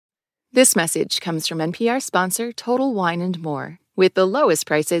This message comes from NPR sponsor Total Wine & More. With the lowest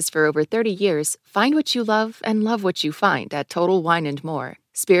prices for over 30 years, find what you love and love what you find at Total Wine & More.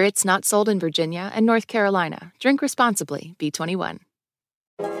 Spirits not sold in Virginia and North Carolina. Drink responsibly. B21.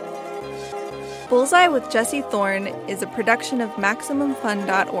 Bullseye with Jesse Thorne is a production of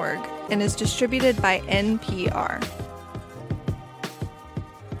MaximumFun.org and is distributed by NPR.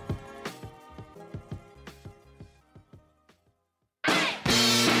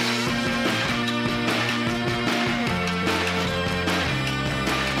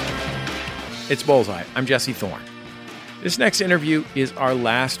 It's Bullseye. I'm Jesse Thorne. This next interview is our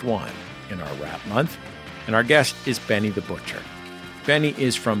last one in our rap month, and our guest is Benny the Butcher. Benny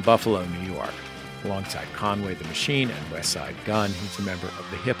is from Buffalo, New York. Alongside Conway the Machine and Westside Gunn, he's a member of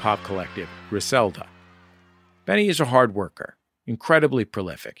the hip-hop collective Griselda. Benny is a hard worker, incredibly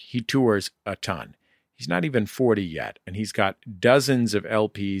prolific. He tours a ton. He's not even 40 yet, and he's got dozens of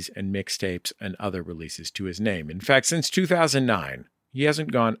LPs and mixtapes and other releases to his name. In fact, since 2009, he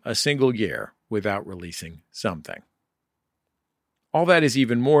hasn't gone a single year without releasing something. All that is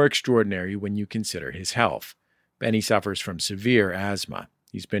even more extraordinary when you consider his health. Benny suffers from severe asthma.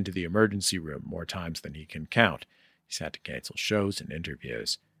 He's been to the emergency room more times than he can count. He's had to cancel shows and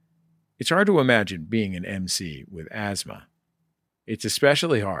interviews. It's hard to imagine being an MC with asthma. It's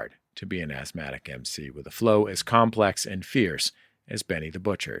especially hard to be an asthmatic MC with a flow as complex and fierce as Benny the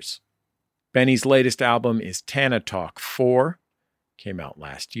Butcher's. Benny's latest album is Tana Talk 4. Came out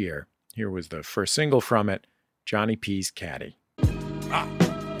last year. Here was the first single from it, Johnny P's Caddy.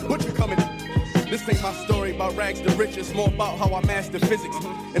 Butcher coming. This ain't my story about rags to riches, more about how I mastered physics.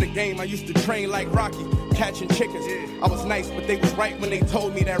 In the game, I used to train like Rocky, catching chickens. I was nice, but they was right when they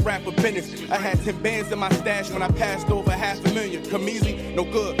told me that rapper business. I had 10 bands in my stash when I passed over $500,000. Come easy, no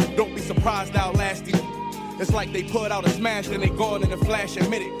good. Don't be surprised I'll last you. It's like they put out a smash, then they gone in a flash,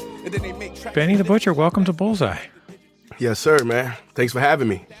 admit it. And then they make tracks. Benny the Butcher, welcome to Bullseye. Yes, sir, man. Thanks for having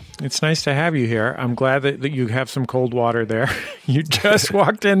me. It's nice to have you here. I'm glad that you have some cold water there. You just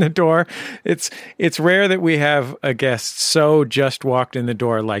walked in the door. It's rare that we have a guest so just walked in the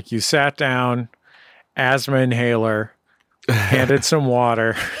door. Like you sat down, asthma inhaler, handed some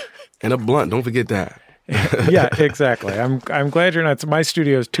water. And a blunt. Don't forget that. Yeah, exactly. I'm glad you're not. My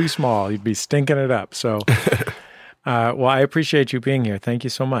studio is too small. You'd be stinking it up. So, well, I appreciate you being here. Thank you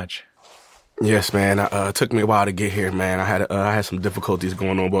so much. Yes, man. It took me a while to get here, man. I had some difficulties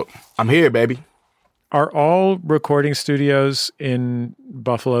going on, but I'm here, baby. Are all recording studios in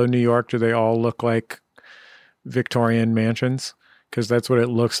Buffalo, New York, do they all look like Victorian mansions? Because that's what it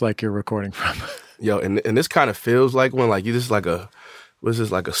looks like you're recording from. Yo, and this kind of feels like one, like you just like a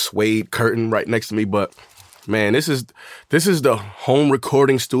suede curtain right next to me. But man, this is the home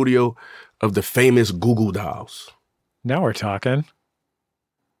recording studio of the famous Goo Goo Dolls. Now we're talking.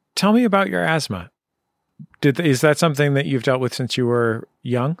 Tell me about your asthma. Is that something that you've dealt with since you were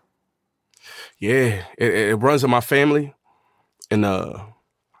young? Yeah, it runs in my family. And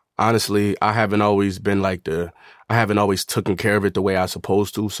honestly, I haven't always taken care of it the way I was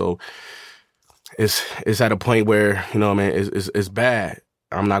supposed to. So it's at a point where, you know, man, it's bad.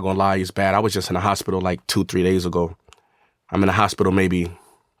 I'm not going to lie, it's bad. I was just in the hospital like 2-3 days ago. I'm in the hospital maybe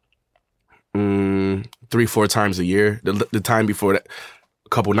 3-4 times a year. The time before that,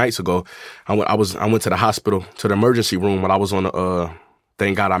 couple nights ago, I went to the hospital, to the emergency room when I was on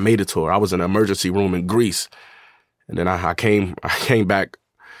thank God I made it to her. I was in an emergency room in Greece. And then I came back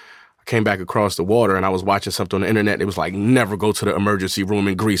across the water and I was watching something on the internet. It was like, never go to the emergency room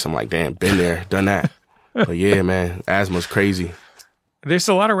in Greece. I'm like, damn, been there, done that. But yeah, man, asthma's crazy. There's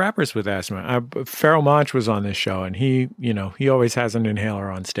a lot of rappers with asthma. Pharoah Monch was on this show and he always has an inhaler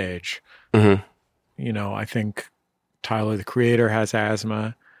on stage. Mm-hmm. You know, I think Tyler, the Creator, has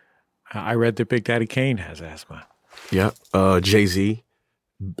asthma. I read that Big Daddy Kane has asthma. Yeah. Jay-Z,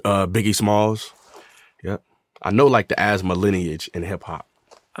 Biggie Smalls. Yeah. I know like the asthma lineage in hip hop.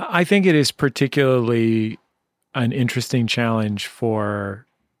 I think it is particularly an interesting challenge for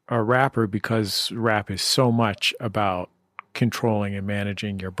a rapper because rap is so much about controlling and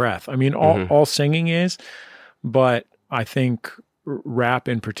managing your breath. I mean, all singing is, but I think rap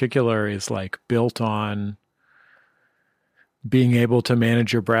in particular is like built on being able to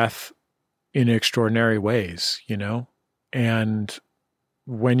manage your breath in extraordinary ways, you know? And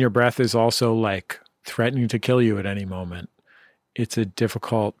when your breath is also like threatening to kill you at any moment, it's a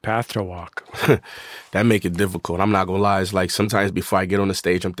difficult path to walk. That make it difficult. I'm not gonna lie. It's like sometimes before I get on the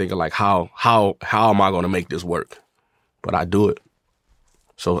stage, I'm thinking like, how am I gonna make this work? But I do it.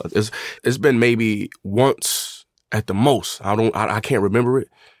 So it's been maybe once at the most. I can't remember it.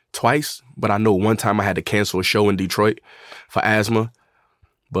 Twice, but I know one time I had to cancel a show in Detroit for asthma.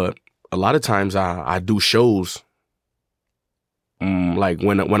 But a lot of times I do shows. Like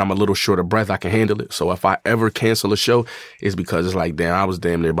when I'm a little short of breath, I can handle it. So if I ever cancel a show, it's because it's like, damn, I was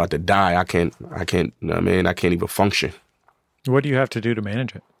damn near about to die. I can't, you know what I mean? I can't even function. What do you have to do to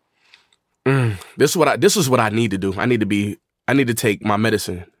manage it? This is what I need to do. I need to take my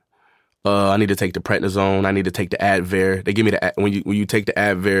medicine. I need to take the prednisone. I need to take the Advair. They give me when you take the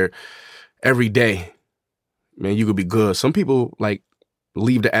Advair every day, man, you could be good. Some people like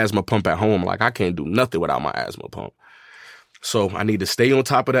leave the asthma pump at home. Like, I can't do nothing without my asthma pump. So I need to stay on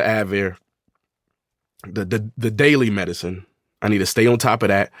top of the Advair, the daily medicine. I need to stay on top of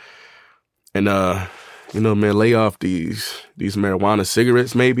that. And, man, lay off these marijuana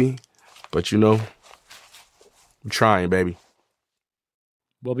cigarettes maybe. But, I'm trying, baby.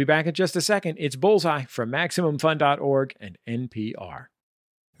 We'll be back in just a second. It's Bullseye from MaximumFun.org and NPR.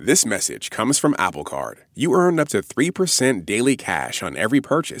 This message comes from Apple Card. You earn up to 3% daily cash on every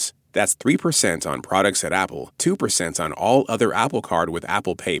purchase. That's 3% on products at Apple, 2% on all other Apple Card with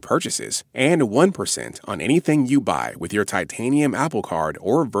Apple Pay purchases, and 1% on anything you buy with your titanium Apple Card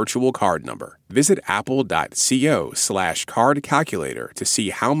or virtual card number. Visit apple.co/card calculator to see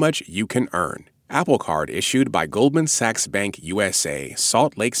how much you can earn. Apple Card issued by Goldman Sachs Bank USA,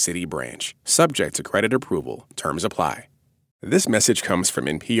 Salt Lake City branch. Subject to credit approval. Terms apply. This message comes from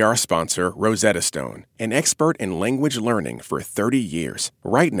NPR sponsor Rosetta Stone, an expert in language learning for 30 years.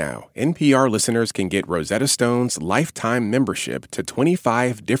 Right now, NPR listeners can get Rosetta Stone's lifetime membership to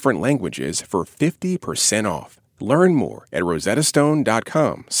 25 different languages for 50% off. Learn more at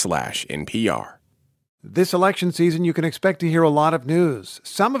rosettastone.com/NPR. This election season, you can expect to hear a lot of news,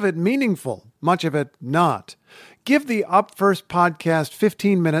 some of it meaningful, much of it not. Give the Up First podcast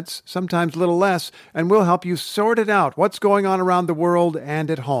 15 minutes, sometimes a little less, and we'll help you sort it out, what's going on around the world and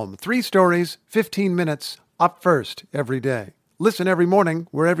at home. 3 stories, 15 minutes, Up First every day. Listen every morning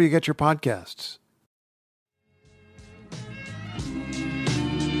wherever you get your podcasts.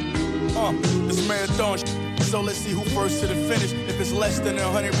 It's marathon so let's see who first to the finish. If it's less than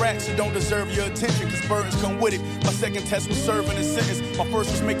 100 racks, it don't deserve your attention, because burdens come with it. My second test was serving a sentence. My first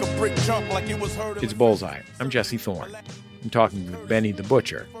was make a brick jump like it was heard of. It's Bullseye. I'm Jesse Thorne. I'm talking with Benny the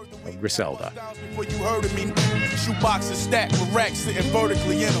Butcher of Griselda. Before you heard of me, shoe boxes stacked with racks sitting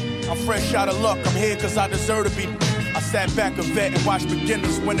vertically in them. I'm fresh out of luck. I'm here because I deserve to be. I sat back a vet and watched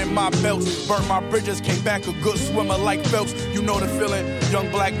beginners winning my belts. Burnt my bridges, came back a good swimmer like Phelps. You know the feeling,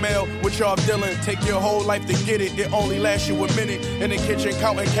 young black male, what y'all dealing. Take your whole life to get it, it only lasts you a minute. In the kitchen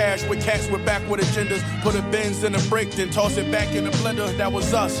counting cash with cats with backward agendas. Put a Benz in a break, then toss it back in the blender. That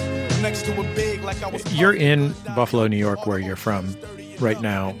was us, next to a big like I was. You're in Buffalo, New York, where you're from right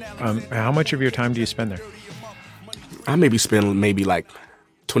now. How much of your time do you spend there? I maybe spend like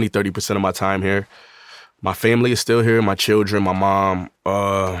 20-30% of my time here. My family is still here, my children, my mom.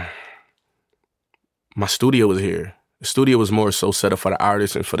 My studio is here. The studio was more so set up for the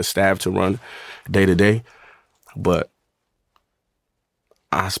artists and for the staff to run day to day. But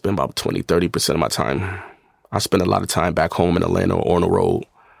I spend about 20-30% of my time. I spend a lot of time back home in Atlanta or on the road.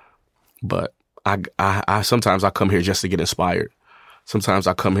 But I sometimes I come here just to get inspired. Sometimes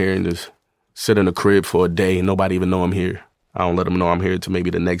I come here and just sit in the crib for a day and nobody even know I'm here. I don't let them know I'm here till maybe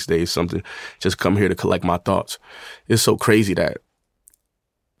the next day or something. Just come here to collect my thoughts. It's so crazy that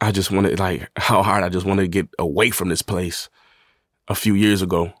I just wanted, like, how hard I just wanted to get away from this place a few years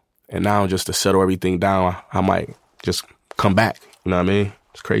ago. And now just to settle everything down, I might just come back. You know what I mean?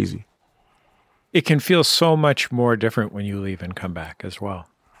 It's crazy. It can feel so much more different when you leave and come back as well.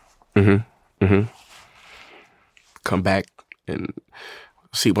 Come back and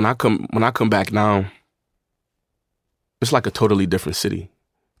see, when I come back now, it's like a totally different city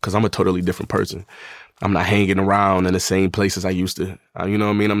because I'm a totally different person. I'm not hanging around in the same places I used to. You know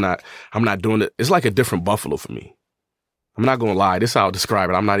what I mean? I'm not doing it. It's like a different Buffalo for me. I'm not going to lie. This is how I'll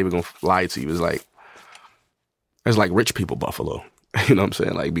describe it. I'm not even going to lie to you. It's like rich people Buffalo. You know what I'm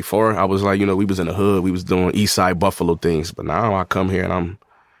saying? Like before I was like, we was in the hood. We was doing East Side Buffalo things. But now I come here and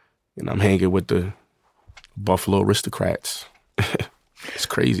I'm hanging with the Buffalo aristocrats. It's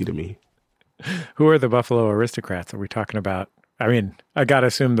crazy to me. Who are the Buffalo aristocrats? Are we talking about? I mean, I got to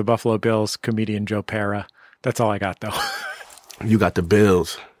assume the Buffalo Bills comedian Joe Pera. That's all I got, though. You got the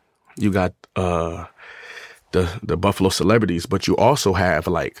Bills. You got the Buffalo celebrities, but you also have,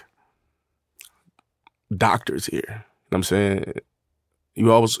 like, doctors here. You know what I'm saying?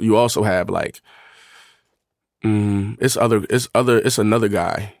 You also have, like, it's another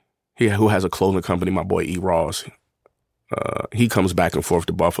guy here who has a clothing company, my boy E. Ross. He comes back and forth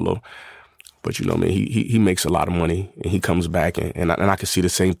to Buffalo. But he makes a lot of money and he comes back and I can see the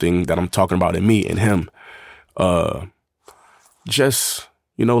same thing that I'm talking about in me and him. Like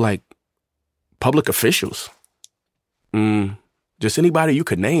public officials. Just anybody you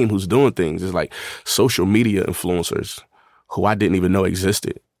could name who's doing things. It's like social media influencers who I didn't even know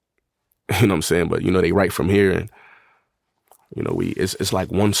existed. You know what I'm saying? But, they write from here and, it's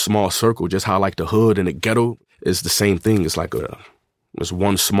like one small circle, just how like the hood and the ghetto is the same thing. It's like it's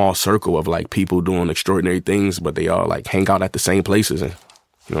one small circle of like people doing extraordinary things, but they all like hang out at the same places and,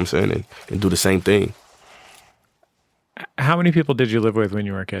 you know what I'm saying, and do the same thing. How many people did you live with when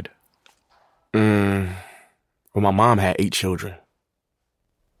you were a kid? Well, my mom had 8 children.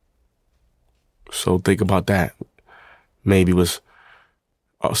 So think about that. Maybe it was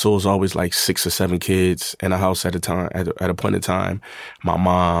always like 6 or 7 kids in a house at a time, at a point in time. My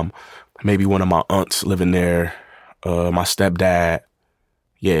mom, maybe one of my aunts living there, my stepdad.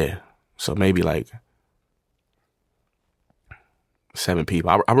 Yeah. So maybe like 7 people.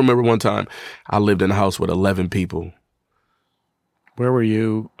 I remember one time I lived in a house with 11 people. Where were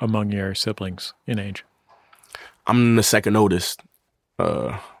you among your siblings in age? I'm the second oldest.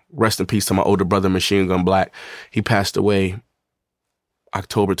 Rest in peace to my older brother, Machine Gun Black. He passed away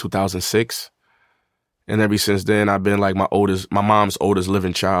October 2006. And ever since then, I've been like my mom's oldest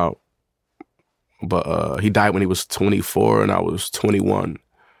living child. But he died when he was 24 and I was 21.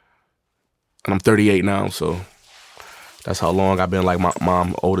 And I'm 38 now, so that's how long I've been like my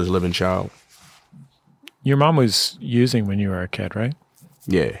mom's oldest living child. Your mom was using when you were a kid, right?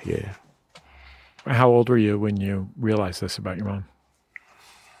 Yeah. How old were you when you realized this about your mom?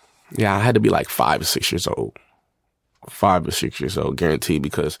 Yeah, I had to be like 5 or 6 years old. 5 or 6 years old, guaranteed,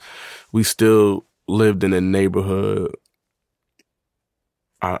 because we still lived in a neighborhood.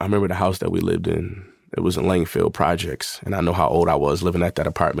 I remember the house that we lived in. It was in Langfield Projects, and I know how old I was living at that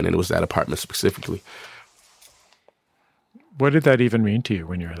apartment, and it was that apartment specifically. What did that even mean to you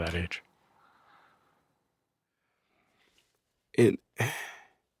when you were that age?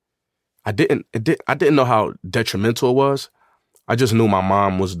 I didn't know how detrimental it was. I just knew my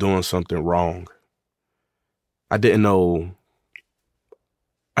mom was doing something wrong. I didn't know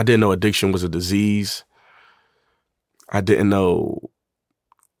addiction was a disease. I didn't know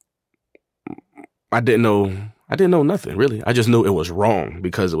nothing, really. I just knew it was wrong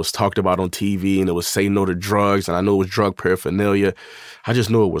because it was talked about on TV and it was say no to drugs, and I knew it was drug paraphernalia. I just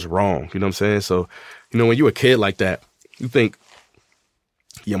knew it was wrong. You know what I'm saying? So, when you're a kid like that, you think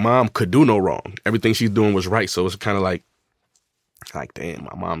your mom could do no wrong. Everything she's doing was right. So it's kind of like, damn,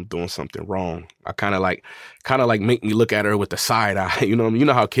 my mom doing something wrong. I kind of like make me look at her with the side eye. You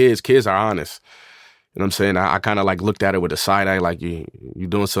know how kids are honest. You know what I'm saying? I kind of like looked at her with a side eye, like you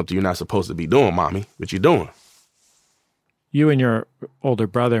doing something you're not supposed to be doing, mommy, but you're doing. You and your older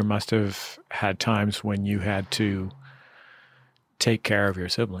brother must have had times when you had to take care of your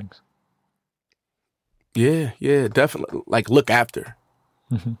siblings. Yeah, definitely. Like look after.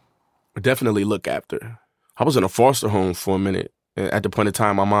 Mm-hmm. Definitely look after. I was in a foster home for a minute. At the point in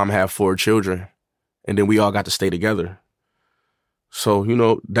time, my mom had 4 children, and then we all got to stay together.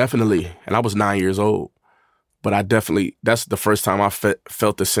 So, definitely. And I was 9 years old, but that's the first time I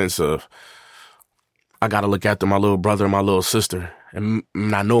felt the sense of, I got to look after my little brother and my little sister. And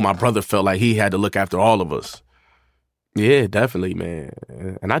I know my brother felt like he had to look after all of us. Yeah, definitely, man.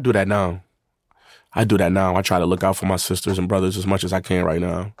 And I do that now. I try to look out for my sisters and brothers as much as I can right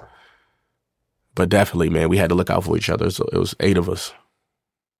now. But definitely, man, we had to look out for each other. So it was 8 of us.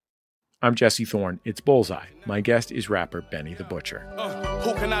 I'm Jesse Thorne. It's Bullseye. My guest is rapper Benny the Butcher.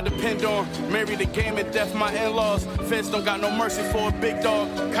 Who can I depend on? Marry the game and death, my in-laws. Feds don't got no mercy for a big dog.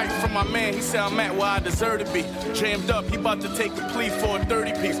 Kite from my man, he said I'm at where I deserve to be. Jammed up, he about to take a plea for a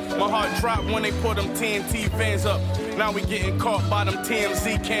 30-piece. My heart dropped when they put them TNT vans up. Now we getting caught by them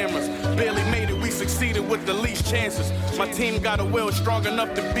TMZ cameras. Barely made it, we succeeded with the least chances. My team got a will strong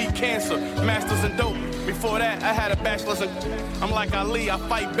enough to beat cancer. Masters in dope. Before that, I had a bachelor's in... I'm like Ali, I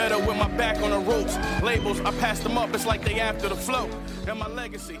fight better with my back on the ropes. Labels, I passed them up, it's like they after the flow. And my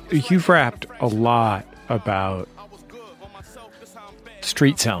legacy... You've rapped a lot about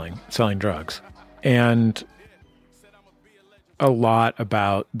street selling drugs, and a lot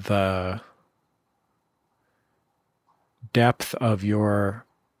about the depth of your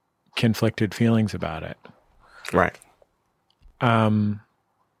conflicted feelings about it. Right.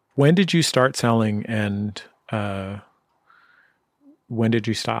 When did you start selling, and when did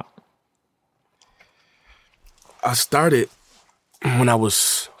you stop? I started when I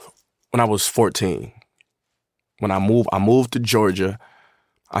was 14. When I moved to Georgia.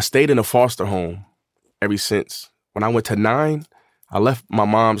 I stayed in a foster home ever since. When I went to 9, I left my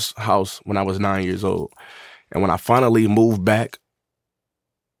mom's house when I was 9 years old. And when I finally moved back,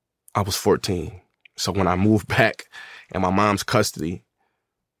 I was 14. So when I moved back in my mom's custody,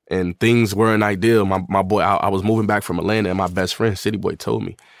 and things weren't ideal. My boy, I was moving back from Atlanta, and my best friend, City Boy, told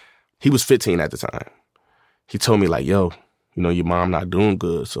me, he was 15 at the time. He told me, like, yo, you know, your mom not doing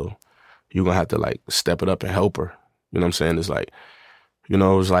good, so you're going to have to, like, step it up and help her. You know what I'm saying? It's like, you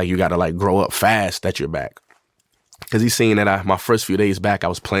know, it's like you got to, like, grow up fast that you're back. Because he seen that my first few days back, I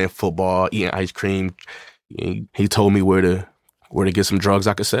was playing football, eating ice cream. He told me where to get some drugs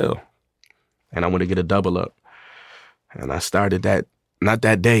I could sell. And I went to get a double up. And I started that, not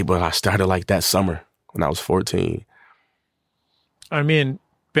that day, but I started like that summer when I was 14. I mean,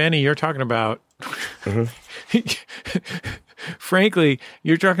 Benny, you're talking about, frankly,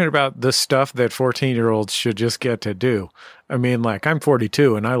 you're talking about the stuff that 14-year-olds should just get to do. I mean, like, I'm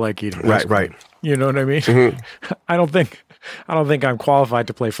 42 and I like eating ice cream. Right. You know what I mean? Mm-hmm. I don't think I'm qualified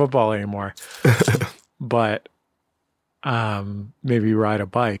to play football anymore. But maybe ride a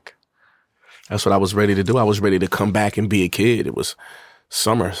bike. That's what I was ready to do. I was ready to come back and be a kid. It was the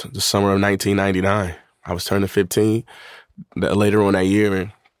summer of 1999. I was turning 15 later on that year,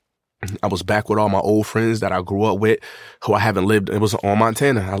 and I was back with all my old friends that I grew up with, who I haven't lived. It was on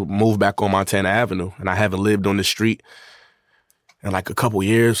Montana. I moved back on Montana Avenue, and I haven't lived on the street in like a couple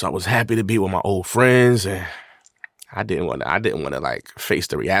years. So I was happy to be with my old friends, and I didn't want to like face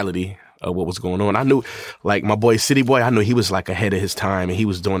the reality of what was going on. I knew, like, my boy City Boy, I knew he was like ahead of his time, and he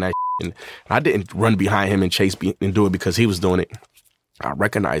was doing that. And I didn't run behind him and chase and do it because he was doing it. I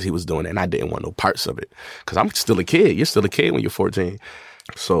recognized he was doing it, and I didn't want no parts of it because I'm still a kid. You're still a kid when you're 14.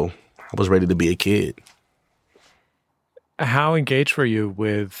 So I was ready to be a kid. How engaged were you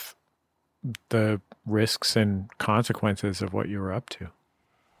with the risks and consequences of what you were up to?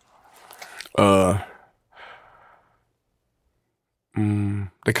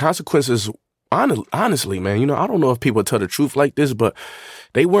 The consequences, honestly, man, you know, I don't know if people tell the truth like this, but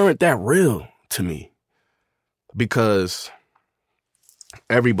they weren't that real to me because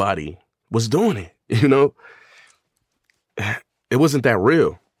everybody was doing it, you know? It wasn't that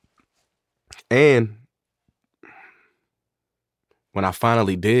real. And when I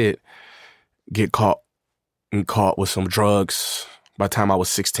finally did get caught with some drugs, by the time I was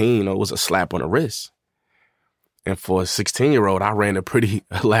 16, it was a slap on the wrist. And for a 16-year-old, I ran a pretty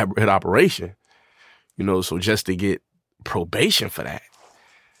elaborate operation, you know, so just to get probation for that,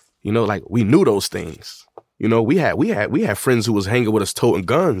 you know, like, we knew those things. You know, we had friends who was hanging with us toting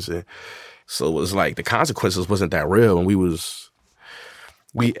guns, and so it was like the consequences wasn't that real, and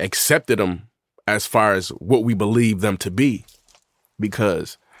we accepted them as far as what we believed them to be,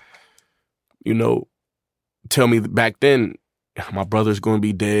 because, you know, tell me back then, my brother's going to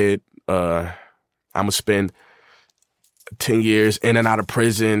be dead. I'm going to spend 10 years in and out of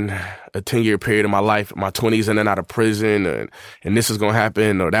prison, a 10-year period of my life, my 20s in and out of prison, and this is going to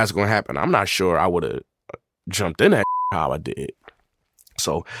happen or that's going to happen. I'm not sure I would have jumped in that how I did.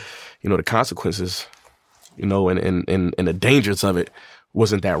 So, you know, the consequences, you know, and the dangers of it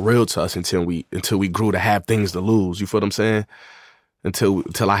wasn't that real to us until we grew to have things to lose. You feel what I'm saying?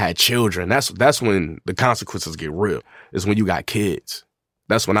 Until I had children. That's when the consequences get real, is when you got kids.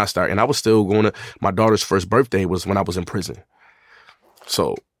 That's when I started. And I was still going to, my daughter's first birthday was when I was in prison.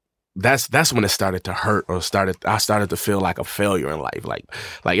 So that's when it started to hurt, or I started to feel like a failure in life. Like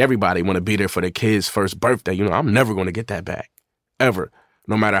everybody want to be there for their kid's first birthday. You know, I'm never going to get that back, ever.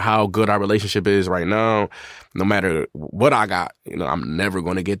 No matter how good our relationship is right now, no matter what I got, you know, I'm never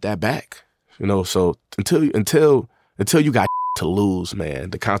going to get that back. You know, so until you got to lose,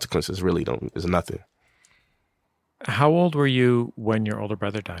 man, the consequences really is nothing. How old were you when your older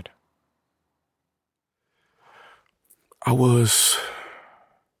brother died? I was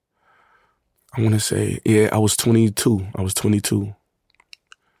 22. I was 22.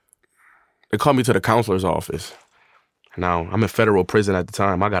 They called me to the counselor's office. Now, I'm in federal prison at the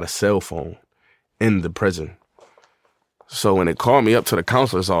time. I got a cell phone in the prison. So when they called me up to the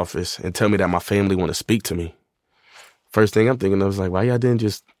counselor's office and tell me that my family want to speak to me, first thing I'm thinking of is like, why y'all didn't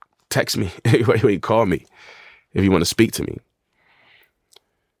just text me? Why call me if you want to speak to me?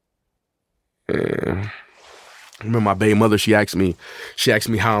 And I remember my baby mother, she asked me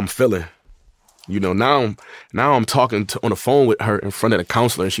how I'm feeling. You know, now I'm talking on the phone with her in front of the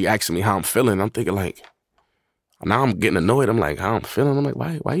counselor, and she asking me how I'm feeling. I'm thinking, like, now I'm getting annoyed. I'm like, how I'm feeling? I'm like,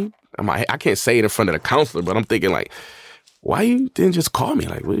 why you? I can't say it in front of the counselor, but I'm thinking, like, why you didn't just call me?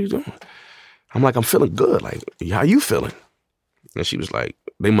 Like, what are you doing? I'm like, I'm feeling good. Like, how you feeling? And she was like,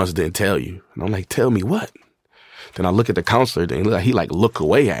 they must didn't tell you. And I'm like, tell me what? Then I look at the counselor, and he look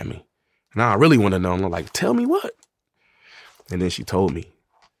away at me. Now I really want to know. I'm like, tell me what? And then she told me.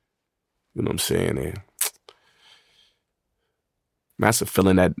 You know what I'm saying? And that's a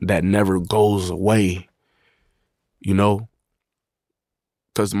feeling that never goes away, you know?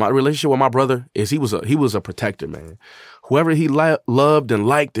 Because my relationship with my brother is he was a protector, man. Whoever he loved and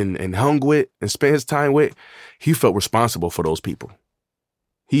liked and hung with and spent his time with, he felt responsible for those people.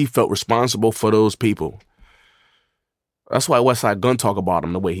 He felt responsible for those people. That's why Westside Gunn talk about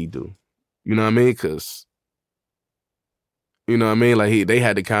him the way he do. You know what I mean? Because, you know what I mean? Like they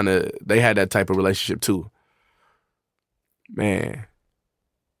had that type of relationship too. Man.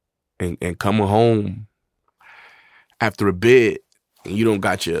 And coming home after a bit, and you don't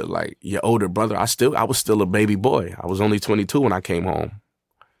got your older brother. I was still a baby boy. I was only 22 when I came home.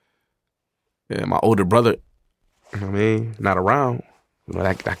 And my older brother, you know what I mean, not around. You know,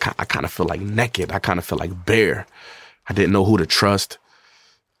 I kind of feel like naked. I kind of feel like bare. I didn't know who to trust.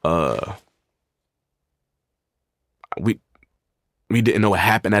 We didn't know what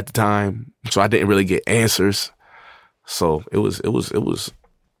happened at the time, so I didn't really get answers. So it was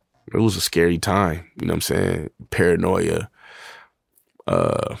a scary time. You know what I'm saying? Paranoia.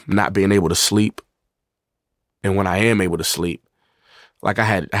 Not being able to sleep, and when I am able to sleep, like I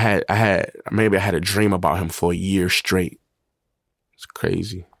had a dream about him for a year straight. It's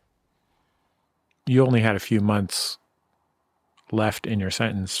crazy. You only had a few months left in your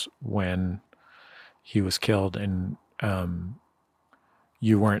sentence when he was killed, and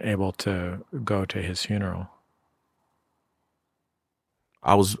you weren't able to go to his funeral.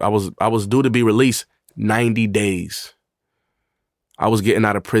 I was due to be released 90 days. I was getting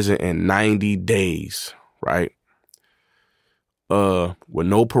out of prison in 90 days, right? With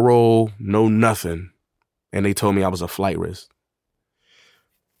no parole, no nothing. And they told me I was a flight risk.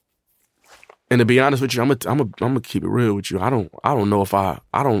 And to be honest with you, I'm gonna keep it real with you. I don't know if it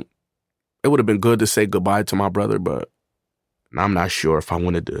would have been good to say goodbye to my brother, but I'm not sure if I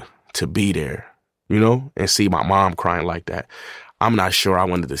wanted to be there, you know, and see my mom crying like that. I'm not sure I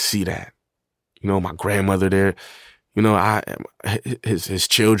wanted to see that. You know, my grandmother there. You know, his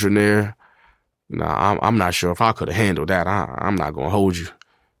children there. You know, I'm not sure if I could have handled that. I'm not gonna hold you.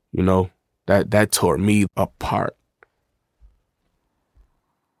 You know, that tore me apart.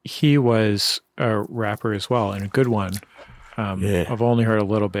 He was a rapper as well, and a good one. Yeah. I've only heard a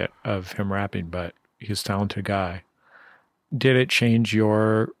little bit of him rapping, but he's a talented guy. Did it change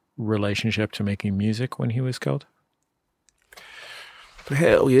your relationship to making music when he was killed?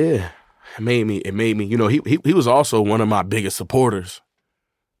 Hell yeah. It made me, you know, he was also one of my biggest supporters.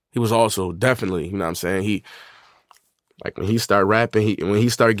 He was also definitely, you know what I'm saying? He, like when he started rapping, when he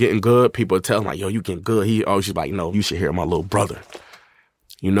started getting good, people would tell him like, yo, you getting good. He always was like, no, you should hear my little brother,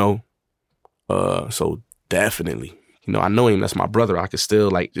 you know? So definitely, you know, I know him, that's my brother. I could still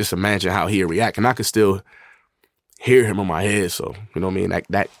like, just imagine how he'd react, and I could still hear him in my head. So, you know what I mean?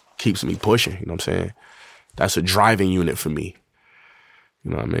 That keeps me pushing, you know what I'm saying? That's a driving unit for me.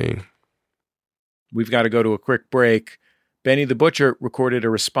 You know what I mean? We've got to go to a quick break. Benny the Butcher recorded a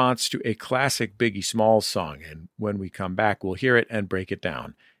response to a classic Biggie Smalls song, and when we come back, we'll hear it and break it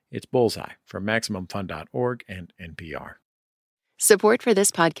down. It's Bullseye from MaximumFun.org and NPR. Support for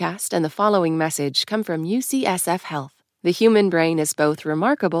this podcast and the following message come from UCSF Health. The human brain is both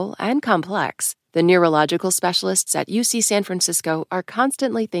remarkable and complex. The neurological specialists at UC San Francisco are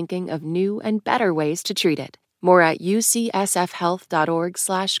constantly thinking of new and better ways to treat it. More at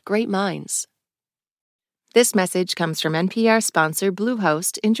ucsfhealth.org/greatminds. This message comes from NPR sponsor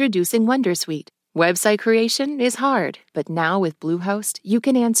Bluehost, introducing Wondersuite. Website creation is hard, but now with Bluehost, you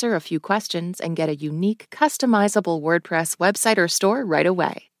can answer a few questions and get a unique, customizable WordPress website or store right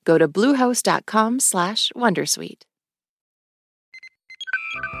away. Go to bluehost.com/Wondersuite.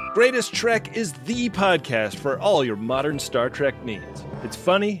 Greatest Trek is the podcast for all your modern Star Trek needs. It's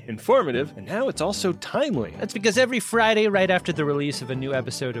funny, informative, and now it's also timely. That's because every Friday, right after the release of a new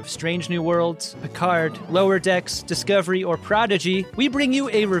episode of Strange New Worlds, Picard, Lower Decks, Discovery, or Prodigy, we bring you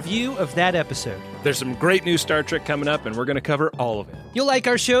a review of that episode. There's some great new Star Trek coming up, and we're going to cover all of it. You'll like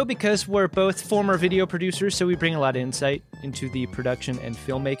our show because we're both former video producers, so we bring a lot of insight into the production and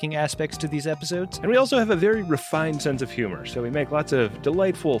filmmaking aspects to these episodes. And we also have a very refined sense of humor, so we make lots of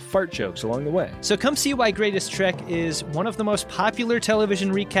delightful fart jokes along the way. So come see why Greatest Trek is one of the most popular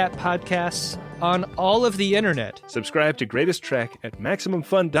television recap podcasts on all of the internet. Subscribe to Greatest Trek at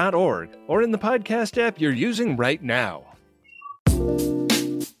MaximumFun.org or in the podcast app you're using right now.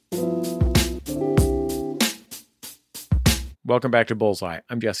 Welcome back to Bullseye.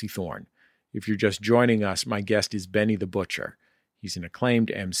 I'm Jesse Thorne. If you're just joining us, my guest is Benny the Butcher. He's an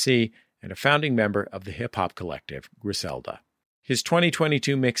acclaimed MC and a founding member of the hip-hop collective Griselda. His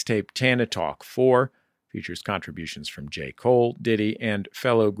 2022 mixtape Tana Talk 4 features contributions from J. Cole, Diddy, and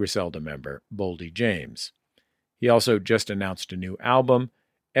fellow Griselda member Boldy James. He also just announced a new album,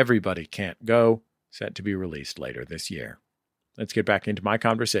 Everybody Can't Go, set to be released later this year. let's get back into my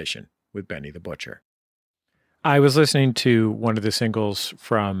conversation with Benny the Butcher. I was listening to one of the singles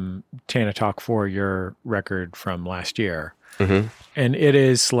from Tana Talk 4, your record from last year. Mm-hmm. And it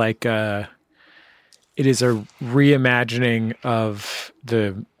is like it is a reimagining of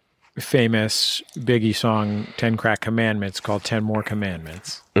the famous Biggie song 10 Crack Commandments called 10 More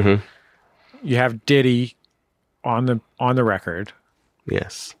Commandments. Mm-hmm. You have Diddy on the record.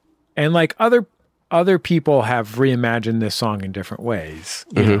 Yes. And like other people have reimagined this song in different ways.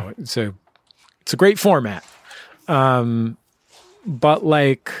 You know, it's a great format. But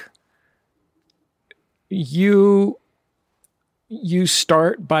like you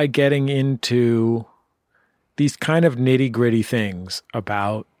start by getting into these kind of nitty-gritty things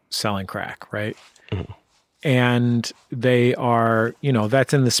about selling crack, right? Mm-hmm. And they are, you know,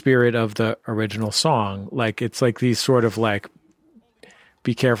 that's in the spirit of the original song. Like, it's like these sort of like,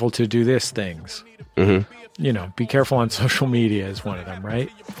 be careful to do this things. Mm-hmm. You know, be careful on social media is one of them, right?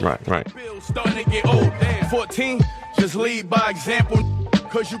 Right. Starting to get old. 14, just lead by example.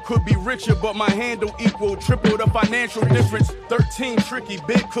 Cause you could be richer, but my handle equal triple the financial difference. 13, tricky,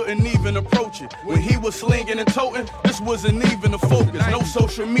 big couldn't even approach it. When he was slinging and toting, this wasn't even a focus. No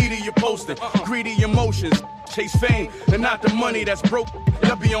social media posting, greedy emotions, chase fame, and not the money that's broke.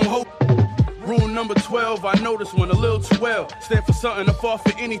 Y'all be on hope. Rule number 12, I know this one a little too well. Stand for something to fall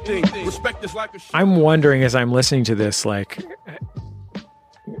for anything. Respect is like a I'm wondering as I'm listening to this, like,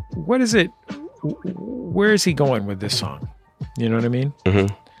 what is it? Where is he going with this song? You know what I mean? Mm-hmm.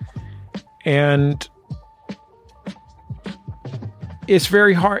 And it's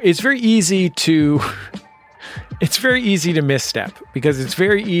very hard. It's very easy to misstep because it's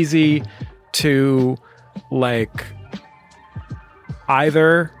very easy to like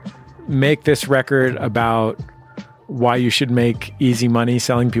either make this record about why you should make easy money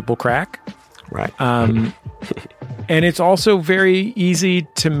selling people crack. Right. And it's also very easy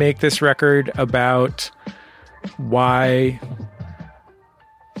to make this record about why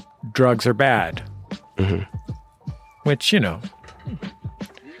drugs are bad. Mm-hmm. Which, you know,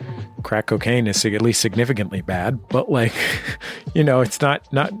 crack cocaine is at least significantly bad, but like, you know, it's not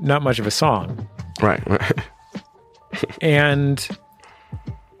much of a song. Right. And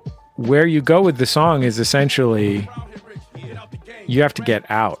where you go with the song is essentially you have to get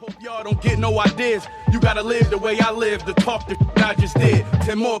out. Y'all don't get no ideas. You gotta live the way I live, the talk the I just did.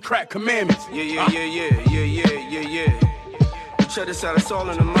 10 more crack commandments. Yeah. Check this out, it's all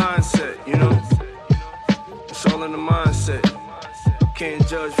in the mindset, you know? It's all in the mindset. Can't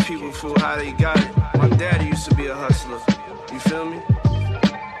judge people for how they got it. My daddy used to be a hustler, you feel me?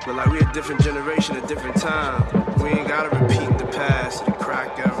 But like, we're a different generation, a different time. We ain't gotta repeat the past, the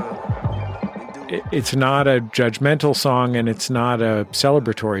crack era. It's not a judgmental song and it's not a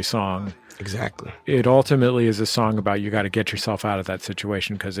celebratory song. Exactly. It ultimately is a song about you got to get yourself out of that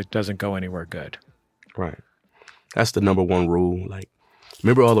situation because it doesn't go anywhere good. Right. That's the number one rule. Like,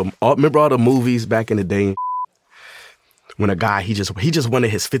 remember all the movies back in the day when a guy he just wanted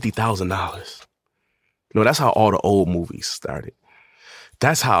his $50,000. You know, that's how all the old movies started.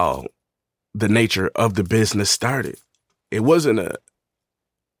 That's how the nature of the business started. It wasn't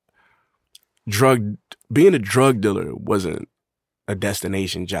being a drug dealer wasn't a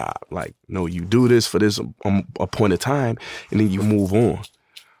destination job. Like, no, you do this for this a point of time and then you move on.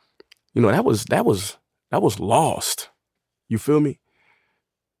 You know, that was lost. You feel me?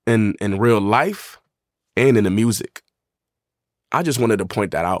 In real life and in the music. I just wanted to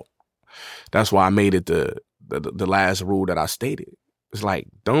point that out. That's why I made it the last rule that I stated. It's like,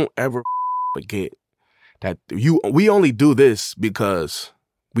 don't ever forget that we only do this because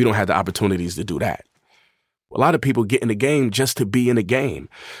we don't have the opportunities to do that. A lot of people get in the game just to be in the game.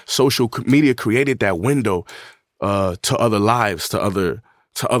 Social media created that window to other lives, to other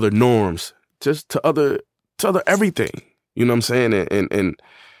norms, just to other everything. You know what I'm saying? And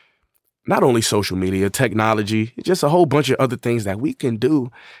not only social media, technology, just a whole bunch of other things that we can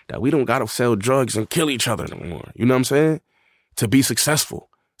do that we don't gotta sell drugs and kill each other no more. You know what I'm saying? To be successful,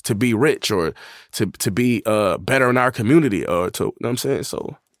 to be rich, or to be better in our community, or to, you know what I'm saying?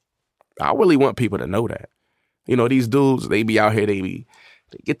 So I really want people to know that. You know, these dudes, they be out here, they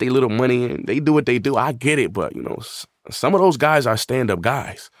get their little money and they do what they do. I get it, but, you know, some of those guys are stand-up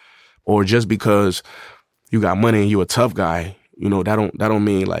guys. Or just because you got money and you a tough guy, you know, that don't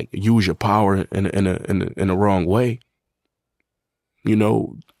mean like use your power in the wrong way. You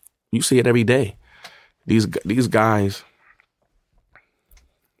know, you see it every day. These guys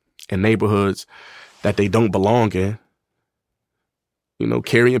in neighborhoods that they don't belong in, you know,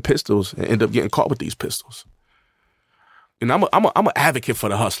 carrying pistols and end up getting caught with these pistols. And I'm an advocate for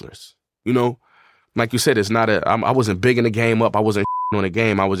the hustlers, you know, like you said, it's not I wasn't bigging the game up. I wasn't on the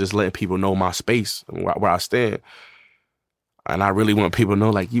game. I was just letting people know my space, where I stand. And I really want people to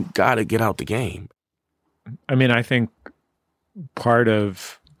know, like, you got to get out the game. I mean, I think part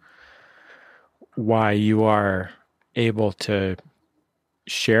of why you are able to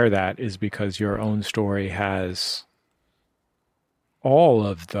share that is because your own story has all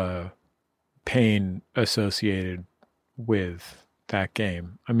of the pain associated with that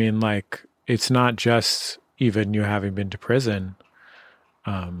game. I mean, like, it's not just even you having been to prison,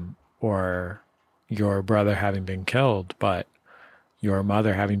 or your brother having been killed, but your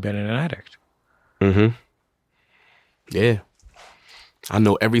mother having been an addict. Mm-hmm. Yeah. I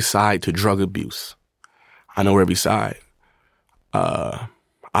know every side to drug abuse. I know every side. I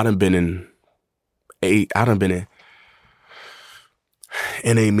done been in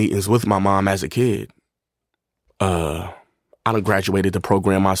NA meetings with my mom as a kid. I done graduated the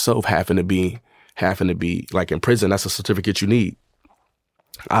program myself, having to be like in prison. That's a certificate you need.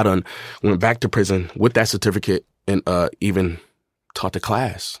 I done went back to prison with that certificate and even taught the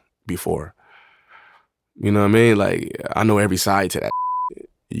class before. You know what I mean? Like, I know every side to that.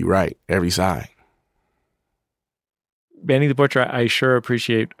 You're right, every side. Benny the Butcher, I sure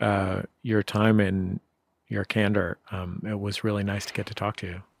appreciate your time and your candor. It was really nice to get to talk to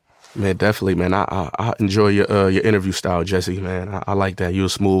you. Man, definitely, man. I enjoy your interview style, Jesse, man. I like that. You're a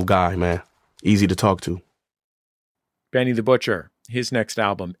smooth guy, man. Easy to talk to. Benny the Butcher, his next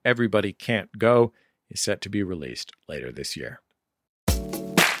album, Everybody Can't Go, is set to be released later this year.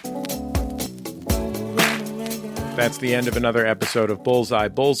 That's the end of another episode of Bullseye.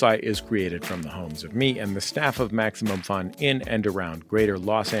 Bullseye is created from the homes of me and the staff of Maximum Fun in and around greater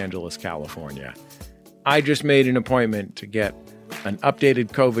Los Angeles, California. I just made an appointment to get an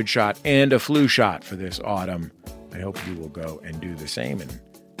updated COVID shot and a flu shot for this autumn. I hope you will go and do the same and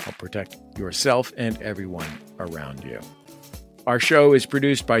help protect yourself and everyone around you. Our show is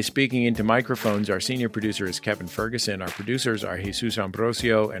produced by Speaking Into Microphones. Our senior producer is Kevin Ferguson. Our producers are Jesus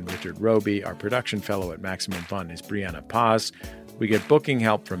Ambrosio and Richard Roby. Our production fellow at Maximum Fun is Brianna Paz. We get booking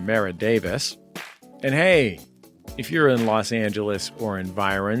help from Mara Davis. And hey, if you're in Los Angeles or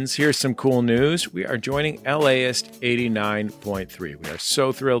environs, here's some cool news. We are joining LAist 89.3. We are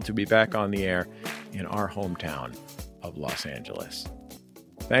so thrilled to be back on the air in our hometown of Los Angeles.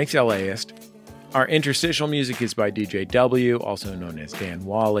 Thanks, LAist. Our interstitial music is by DJ W, also known as Dan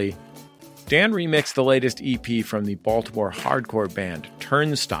Wally. Dan remixed the latest EP from the Baltimore hardcore band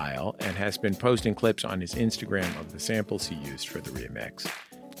Turnstile and has been posting clips on his Instagram of the samples he used for the remix.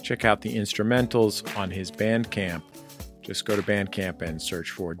 Check out the instrumentals on his Bandcamp. Just go to Bandcamp and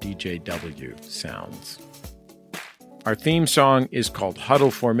search for DJ W Sounds. Our theme song is called Huddle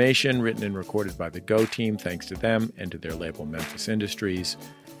Formation, written and recorded by the Go team, thanks to them and to their label Memphis Industries.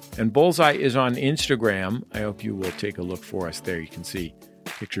 And Bullseye is on Instagram. I hope you will take a look for us there. You can see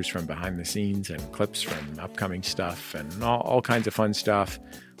pictures from behind the scenes and clips from upcoming stuff and all kinds of fun stuff.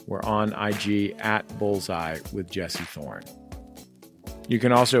 We're on IG at Bullseye with Jesse Thorne. You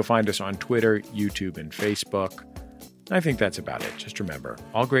can also find us on Twitter, YouTube, and Facebook. I think that's about it. Just remember,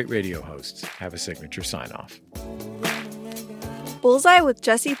 all great radio hosts have a signature sign-off. Bullseye with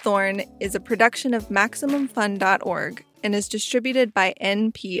Jesse Thorne is a production of MaximumFun.org and is distributed by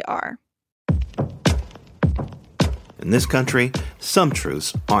NPR. In this country, some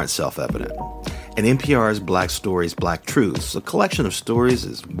truths aren't self-evident. And NPR's Black Stories, Black Truths, a collection of stories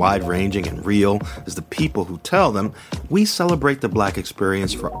as wide-ranging and real as the people who tell them, we celebrate the Black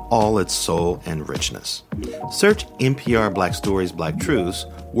experience for all its soul and richness. Search NPR Black Stories, Black Truths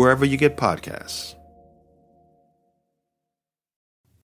wherever you get podcasts.